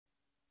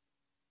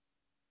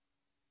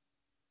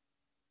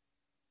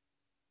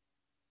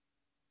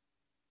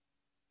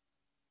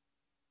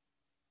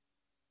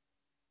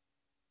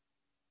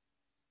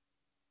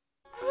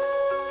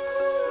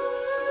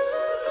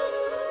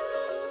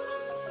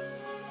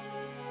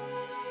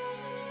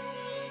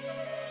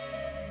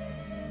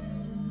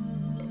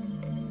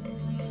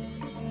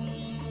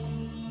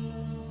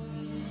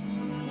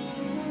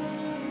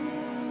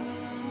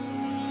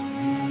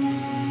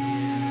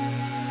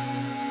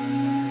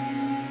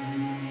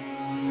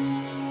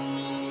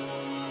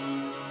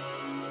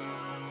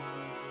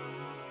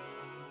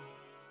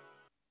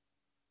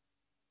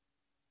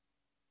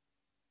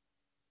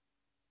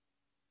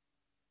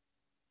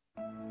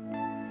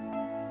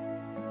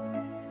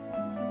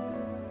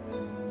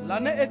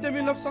L'année était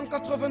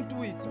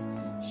 1988.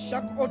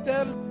 Chaque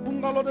hôtel,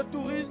 bungalow de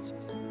touristes,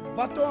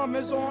 bateau à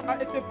maison a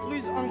été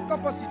pris en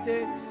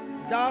capacité.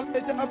 Dal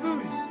était à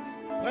bus.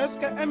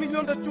 Presque 1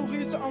 million de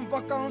touristes en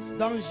vacances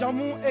dans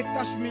Jammu et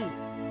Cachemire.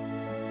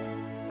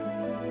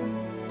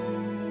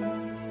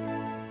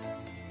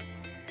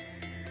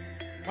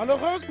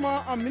 Malheureusement,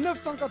 en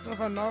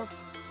 1989,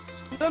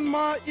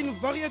 soudainement, une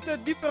variété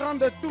différente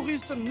de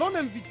touristes non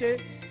invités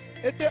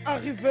était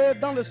arrivée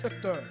dans le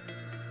secteur.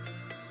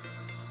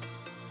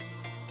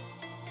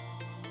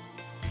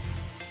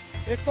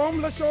 Et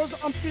comme les choses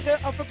empiraient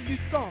avec du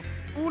temps,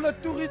 où les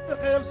touristes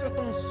réels se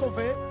sont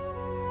sauvés,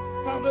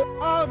 par de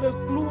hardes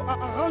clous à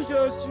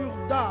arranger sur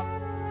date,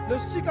 les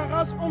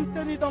cigaras ont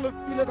tenu dans le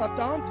filet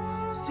d'attente,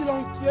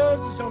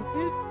 silencieuses,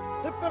 gentilles,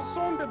 les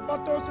personnes de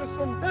bateau se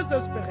sont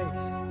désespérées,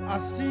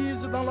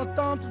 assises dans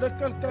l'attente de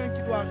quelqu'un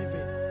qui doit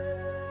arriver.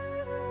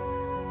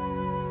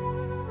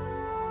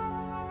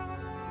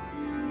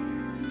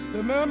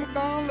 De même,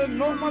 quand la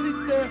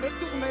normalité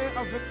retournait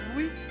avec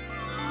lui,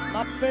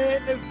 la paix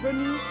est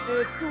venue et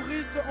les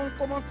touristes ont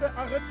commencé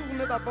à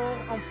retourner d'abord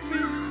en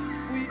file,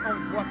 puis en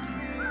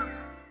voiture.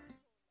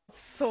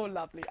 So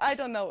lovely. I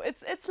don't know.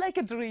 It's like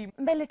a dream.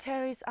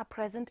 Militaries are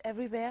present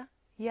everywhere.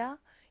 Yeah,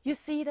 you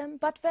see them,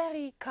 but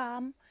very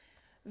calm,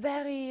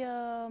 very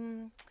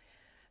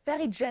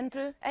very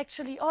gentle.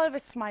 Actually,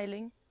 always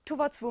smiling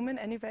towards women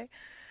anyway.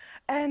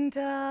 And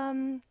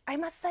I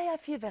must say, I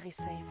feel very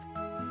safe.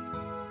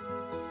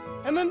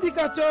 Un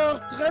indicateur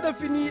très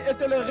défini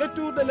était le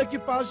retour de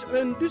l'équipage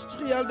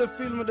industriel de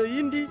films de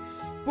Hindi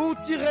pour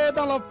tirer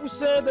dans la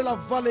poussée de la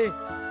vallée.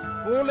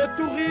 Pour le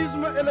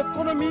tourisme et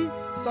l'économie,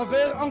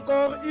 s'avère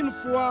encore une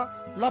fois,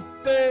 la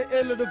paix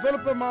et le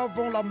développement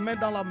vont la main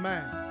dans la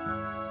main.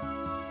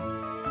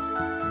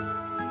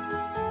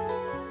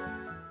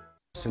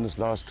 Since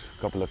last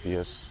couple of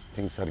years,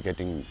 things are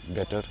getting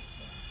better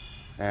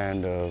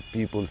and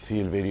people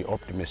feel very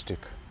optimistic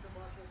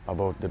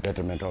about the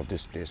betterment of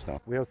this place now.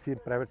 We have seen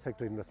private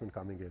sector investment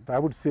coming in. I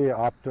would say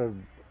after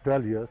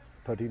 12 years,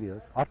 13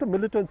 years, after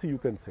militancy you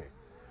can say,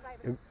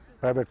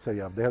 private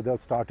sector, they have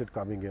started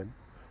coming in.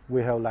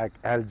 We have like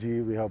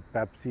LG, we have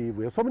Pepsi,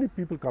 we have so many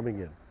people coming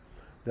in.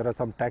 There are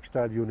some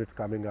textile units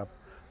coming up.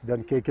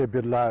 Then KK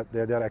Birla,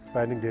 they are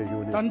expanding their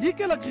units. Tandis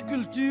que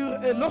l'agriculture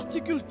et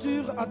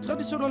l'horticulture a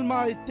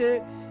traditionnellement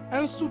été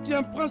un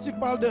soutien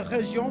principal des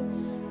régions,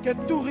 que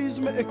le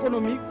tourisme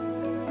économique,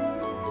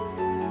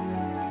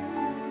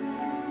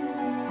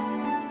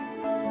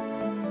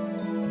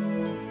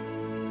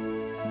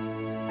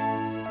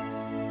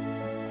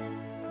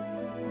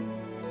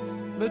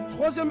 le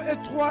troisième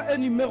étroit est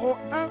numéro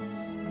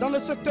 1 dans le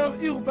secteur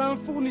urbain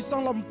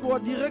fournissant l'emploi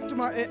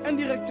directement et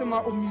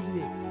indirectement aux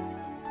milliers.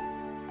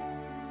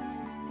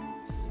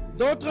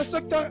 D'autres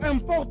secteurs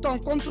importants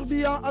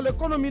contribuant à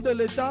l'économie de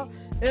l'État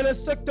est le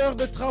secteur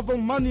des travaux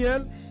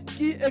manuels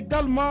qui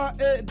également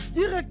est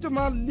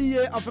directement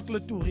lié avec le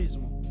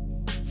tourisme.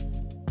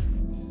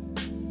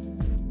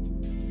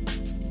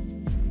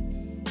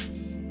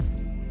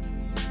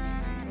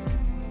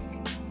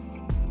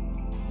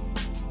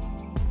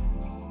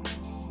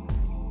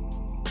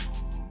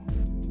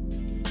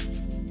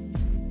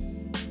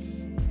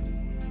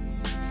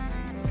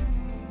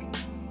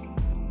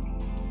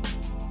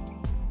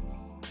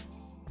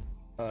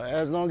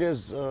 As long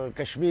as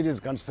Kashmir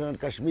is concerned,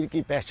 Kashmir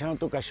ki pehchan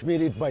to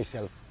Kashmir it by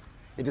itself.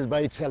 It is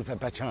by itself a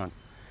pehchan.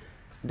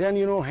 Then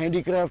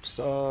handicrafts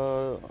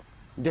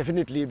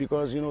definitely,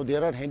 because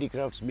there are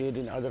handicrafts made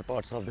in other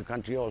parts of the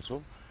country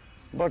also,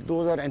 but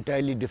those are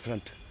entirely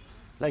different.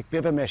 Like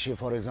paper mache,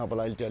 for example,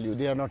 I'll tell you,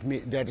 they are not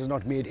made, that is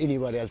not made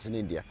anywhere else in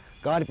India.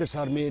 Carpets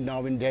are made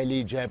now in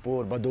Delhi,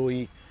 Jaipur,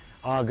 Badaui,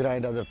 Agra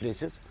and other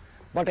places.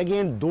 But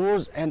again,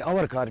 those and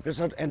our carpets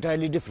are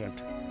entirely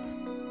different.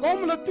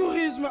 Comme le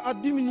tourisme a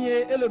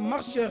diminué et le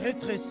marché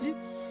rétréci,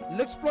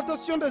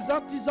 l'exploitation des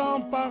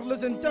artisans par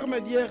les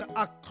intermédiaires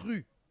a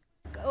cru.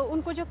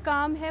 उनको जो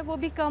काम है वो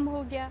भी कम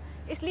हो गया,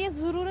 इसलिए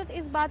ज़रूरत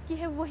इस बात की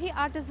है वही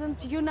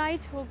आर्टिजन्स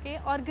यूनाइट होके,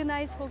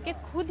 ऑर्गेनाइज होके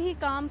खुद ही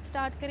काम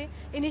स्टार्ट करें,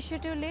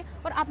 इनिशिएटिव लें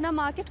और अपना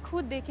मार्केट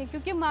खुद देखें,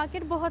 क्योंकि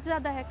मार्केट बहुत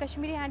ज़्यादा है।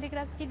 कश्मीरी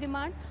हैंडीक्राफ्ट्स की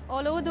demand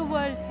all over the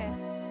world है।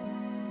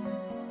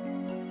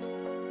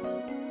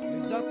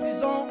 Les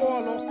artisans ont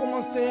alors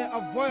commencé à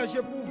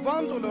voyager pour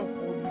vendre leurs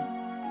produits.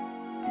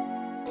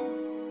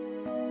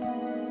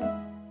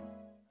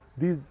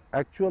 These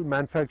actual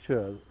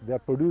manufacturers, they are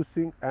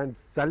producing and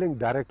selling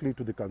directly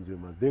to the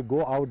consumers. They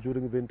go out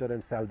during winter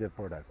and sell their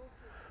product.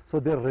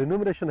 So their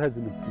remuneration has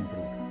improved.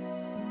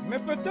 Mais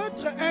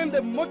peut-être un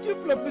des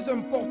motifs les plus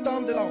importants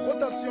de la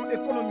rotation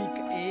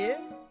économique est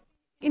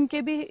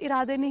इनके भी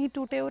इरादे नहीं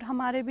टूटे और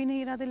हमारे भी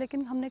नहीं इरादे,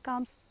 लेकिन हमने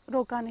काम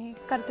रोका नहीं,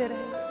 करते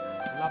रहे।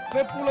 la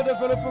paix pour le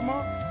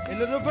développement et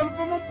le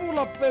développement pour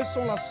la paix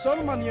sont la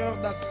seule manière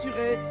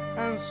d'assurer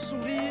un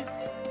sourire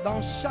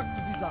dans chaque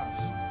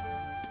visage.